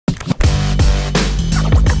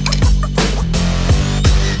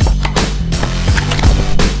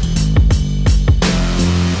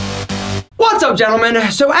up, gentlemen?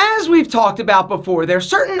 So as we've talked about before, there's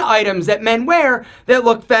certain items that men wear that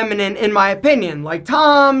look feminine in my opinion, like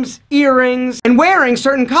toms, earrings, and wearing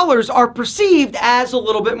certain colors are perceived as a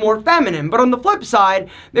little bit more feminine. But on the flip side,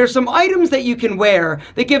 there's some items that you can wear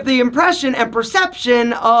that give the impression and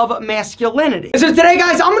perception of masculinity. So today,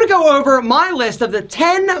 guys, I'm gonna go over my list of the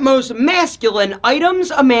 10 most masculine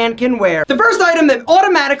items a man can wear. The first item that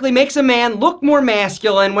automatically makes a man look more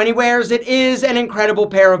masculine when he wears it is an incredible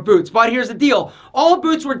pair of boots. But here's the deal. All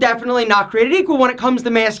boots were definitely not created equal when it comes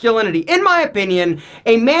to masculinity. In my opinion,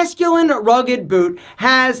 a masculine rugged boot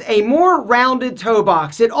has a more rounded toe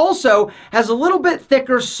box. It also has a little bit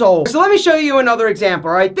thicker sole. So let me show you another example,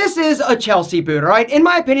 all right? This is a Chelsea boot, all right? In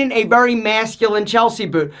my opinion, a very masculine Chelsea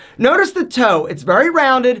boot. Notice the toe. It's very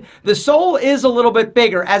rounded. The sole is a little bit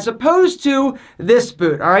bigger as opposed to this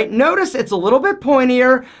boot, all right? Notice it's a little bit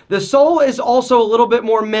pointier. The sole is also a little bit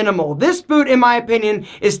more minimal. This boot, in my opinion,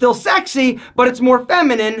 is still sexy, but it's more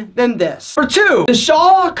feminine than this. Number 2, the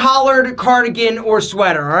shawl collared cardigan or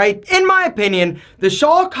sweater, all right? In my opinion, the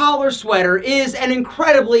shawl collar sweater is an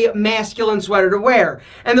incredibly masculine sweater to wear.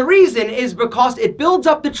 And the reason is because it builds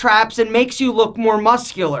up the traps and makes you look more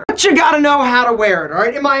muscular. But you gotta know how to wear it, all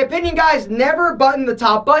right? In my opinion, guys, never button the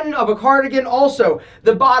top button of a cardigan. Also,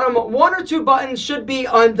 the bottom 1 or 2 buttons should be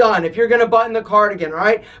undone if you're gonna button the cardigan, all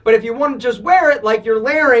right? But if you want to just wear it like you're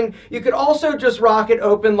layering, you could also just rock it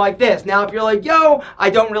open like this. Now, if you're like, yo, I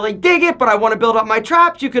don't really dig it, but I want to build up my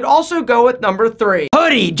traps, you could also go with number 3.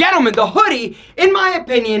 Hoodie. Gentlemen, the hoodie, in my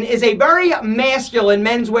opinion, is a very masculine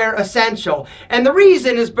menswear essential. And the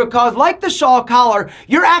reason is because, like the shawl collar,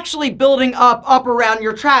 you're actually building up around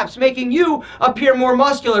your traps, making you appear more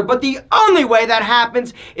muscular. But the only way that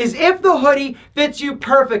happens is if the hoodie fits you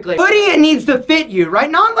perfectly. Hoodie, it needs to fit you, right?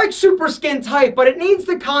 Not like super skin tight, but it needs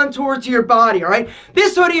to contour to your body, all right?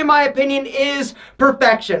 This hoodie, in my opinion, is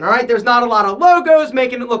perfection, all right? There's not a lot of logos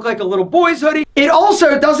making it look like a little boy's hoodie. It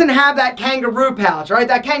also doesn't have that kangaroo pouch, right?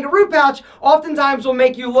 That kangaroo pouch oftentimes will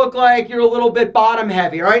make you look like you're a little bit bottom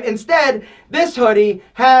heavy, right? Instead, this hoodie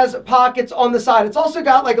has pockets on the side. It's also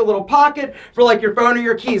got like a little pocket for like your phone or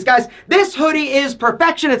your keys. Guys, this hoodie is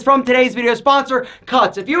perfection. It's from today's video sponsor,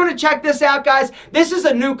 Cuts. If you want to check this out, guys, this is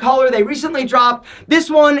a new color they recently dropped. This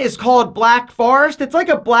one is called Black Forest. It's like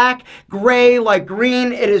a black, gray, like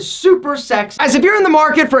green. It is super sexy. Guys, if you're in the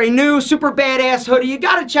market for a new super badass hoodie, you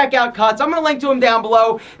got to check out Cuts. I'm going to link to them down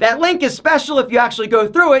below. That link is special. If you actually go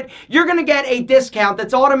through it, you're going to get a discount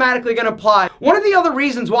that's automatically going to apply. One of the other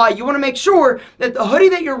reasons why you want to make sure that the hoodie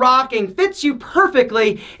that you're rocking fits you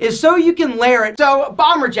perfectly is so you can layer it. So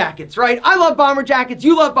bomber jackets, right? I love bomber jackets.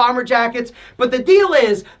 You love bomber jackets. But the deal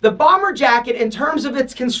is the bomber jacket, in terms of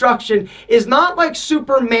its construction, is not like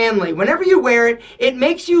super manly. Whenever you wear it, it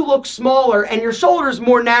makes you look smaller and your shoulders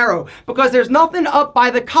more narrow because there's nothing up by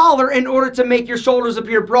the collar in order to make your shoulders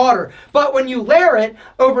appear broader. But when you layer it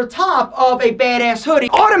over top of a badass hoodie,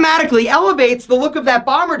 it automatically elevates the look of that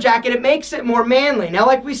bomber jacket. It makes it more manly. Now,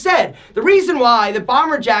 like we said, the reason why the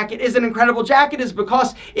bomber jacket is an incredible jacket is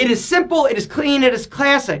because it is simple, it is clean, it is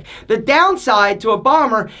classic. The downside to a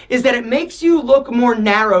bomber is that it makes you look more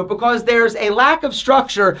narrow because there's a lack of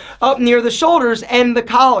structure up near the shoulders and the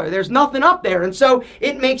collar. There's nothing up there, and so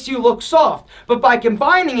it makes you look soft. But by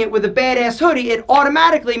combining it with a badass hoodie, it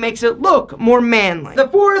automatically makes it look more manly. The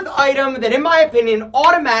fourth item that, in my opinion,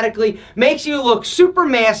 automatically makes you look super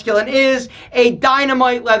masculine is a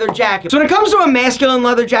Dynamite leather jacket. So when it comes to a masculine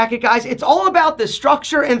leather jacket, guys, it's all about the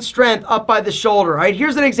structure and strength up by the shoulder, right?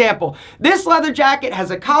 Here's an example. This leather jacket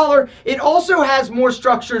has a collar. It also has more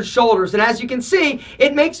structured shoulders. And as you can see,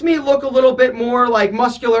 it makes me look a little bit more like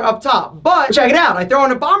muscular up top. But check it out. I throw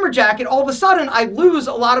on a bomber jacket, all of a sudden I lose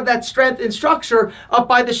a lot of that strength and structure up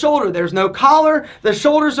by the shoulder. There's no collar. The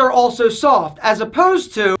shoulders are also soft, as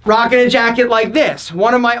opposed to rocking a jacket like this.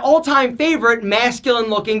 One of my all-time favorite masculine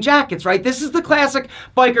looking jackets, right? This is the classic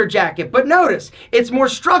biker jacket. But notice, it's more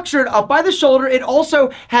structured up by the shoulder. It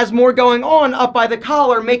also has more going on up by the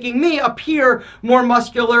collar, making me appear more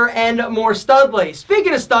muscular and more studly.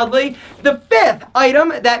 Speaking of studly, the fifth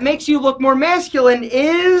item that makes you look more masculine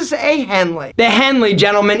is a Henley. The Henley,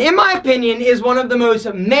 gentlemen, in my opinion, is one of the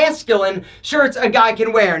most masculine shirts a guy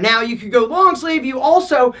can wear. Now, you could go long sleeve. You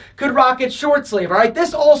also could rock it short sleeve, all right?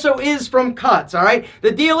 This also is from Cuts, all right?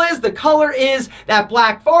 The deal is the color is that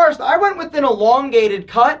Black Forest. I went with an elongated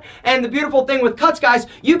cut, and the beautiful thing with Cuts, guys,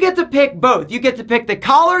 you get to pick both. You get to pick the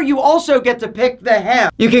collar. You also get to pick the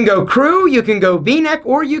hem. You can go crew, you can go V-neck,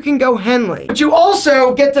 or you can go Henley. But you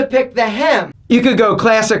also get to pick the hem. You could go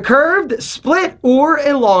classic curved, split, or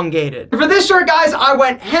elongated. For this shirt, guys, I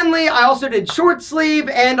went Henley. I also did short sleeve,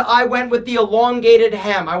 and I went with the elongated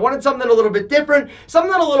hem. I wanted something a little bit different,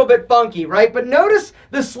 something a little bit funky, right? But notice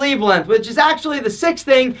the sleeve length, which is actually the sixth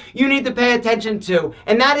thing you need to pay attention to,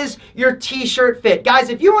 and that is your t-shirt fit. Guys,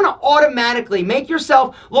 if you want to automatically make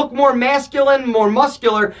yourself look more masculine, more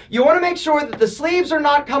muscular, you want to make sure that the sleeves are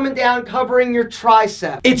not coming down covering your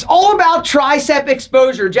tricep. It's all about tricep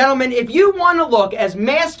exposure. Gentlemen, if you want to look as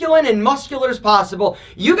masculine and muscular as possible,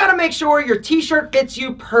 you got to make sure your t-shirt fits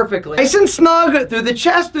you perfectly. Nice and snug through the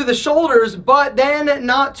chest, through the shoulders, but then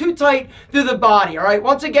not too tight through the body, all right?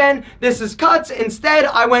 Once again, this is cuts. Instead,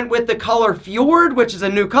 I went with the color Fjord, which is a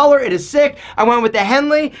new color. It is sick. I went with the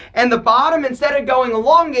Henley, and the bottom, instead of going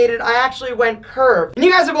elongated, I actually went curved. And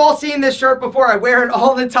you guys have all seen this shirt before. I wear it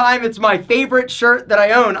all the time. It's my favorite shirt that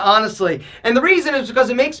I own, honestly. And the reason is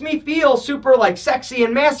because it makes me feel super like sexy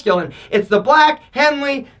and masculine. It's the black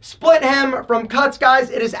Henley split hem from Cuts, guys.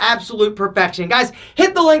 It is absolute perfection. Guys,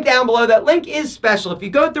 hit the link down below. That link is special. If you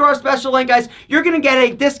go through our special link, guys, you're going to get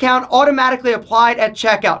a discount automatically applied at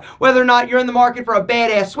checkout. Whether or not you're in the market for a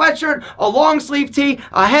badass sweatshirt, a long sleeve tee,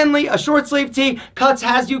 a Henley, a short sleeve tee, Cuts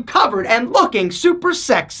has you covered and looking super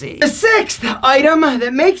sexy. The sixth item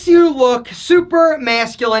that makes you look super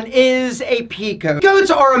masculine is a pea coat.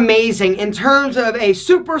 Coats are amazing in terms of a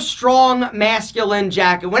super strong masculine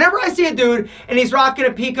jacket. Whenever I see a dude and he's rocking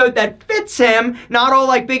a pea coat that fits him, not all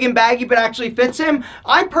like big and baggy, but actually fits him,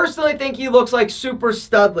 I personally think he looks like super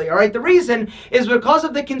studly, all right? The reason is because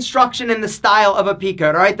of the construction and the style of a pea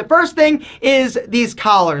coat, all right? The first thing is these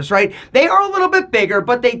collars, right? They are a little bit bigger,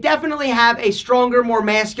 but they definitely have a stronger, more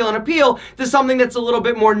masculine appeal to something that's a little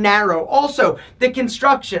bit more narrow. Also, the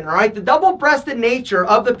construction, all right? The double-breasted nature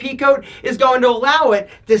of the pea coat is going to allow it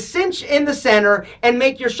to cinch in the center and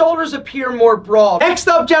make your shoulders appear more broad. Next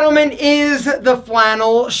up, gentlemen, is the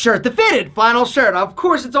flannel shirt, the fitted flannel shirt. Of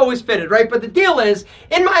course, it's always fitted, right? But the deal is,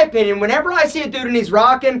 in my opinion, whenever I see a dude and he's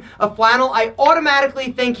rocking a flannel, I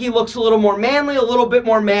automatically think he looks a little more manly, a little bit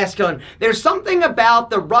more masculine. There's something about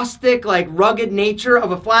the rustic, like rugged nature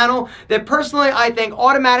of a flannel that personally I think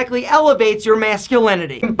automatically elevates your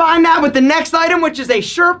masculinity. Combine that with the next item, which is a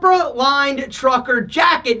Sherpa lined trucker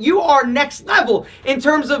jacket. You are next level in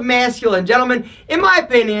terms of masculine. Gentlemen, in my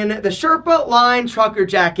opinion, the Sherpa lined trucker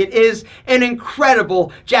jacket is an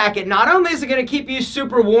incredible jacket. Not only is it going to keep you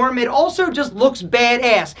super warm, it also just looks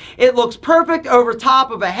badass. It looks perfect over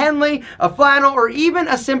top of a Henley, a flannel, or even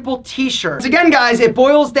a simple t-shirt. Again, guys, it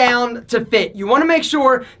boils down to fit. You want to make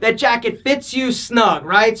sure that jacket fits you snug,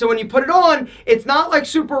 right? So when you put it on, it's not like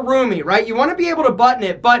super roomy, right? You want to be able to button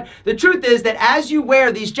it, but the truth is that as you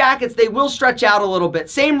wear these jackets, they will stretch out a little bit.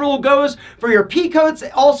 Same rule goes for your pea coats.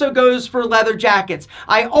 It also goes for leather jackets.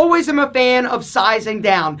 I always am a fan of sizing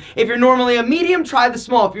down. If you're normally a medium, try the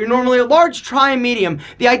small. If you're normally a large, try a medium.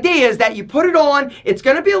 The idea is that you put it on, it's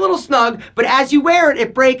going to be a little snug, but as you wear it,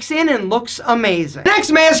 it breaks in and looks amazing. The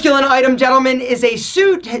next masculine item, gentlemen, is a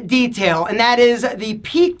suit detail, and that is the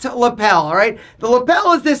peaked lapel, all right? The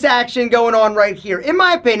lapel is this action going on right here. In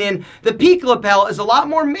my opinion, the peak lapel is a lot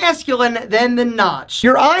more masculine than the notch.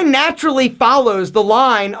 Your eye naturally follows the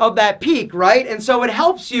line of that peak, right? And so it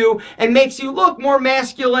helps you and makes you look more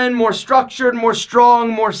masculine, more structured, more strong,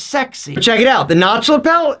 more sexy. But check it out. The notch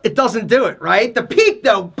lapel, it doesn't do it, right? The peak,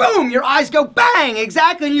 though, boom, your eyes go bang,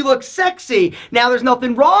 exactly, and you look sexy. Now, there's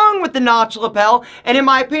nothing wrong with the notch lapel, and in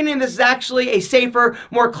my opinion, this is actually a safer,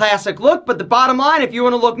 more classic look, but the bottom line, if you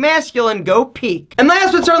want to look masculine, go peak. And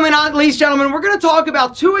last but certainly not least, gentlemen, we're going to talk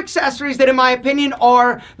about two accessories that, in my opinion,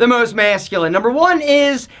 are the most masculine. Number one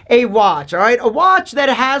is a watch, all right? A watch that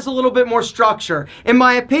has a little bit more structure. In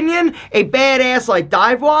my opinion, a badass like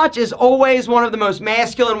dive watch is always one of the most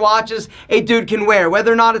masculine watches a dude can wear.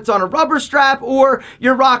 Whether or not it's on a rubber strap or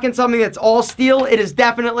you're rocking something that's all steel, it is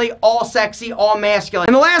definitely all sexy, all masculine.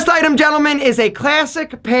 And the last item, gentlemen, is a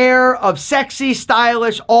classic pair of sexy,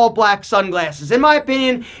 stylish, all black sunglasses. In my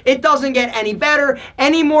opinion, it doesn't get any better,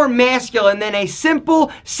 any more masculine than a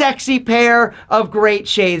simple, sexy pair of great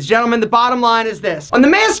shades. Gentlemen, the bottom line is this. On the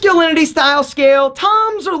masculinity style scale,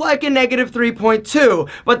 Toms are like a negative 3.2,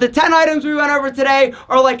 but the 10 items we went over today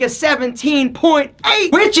are like a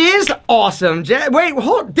 17.8, which is awesome. Wait,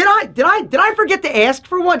 hold, did I forget to ask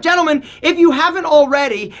for one? Gentlemen, if you haven't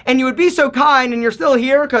already, and you would be so kind and you're still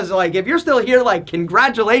here, because like if you're still here, like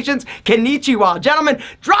congratulations, konnichiwa. Gentlemen,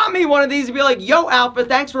 drop me one of these and be like, yo, Alpha,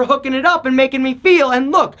 thanks for hooking it up and making me feel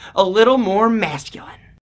and look a little more masculine.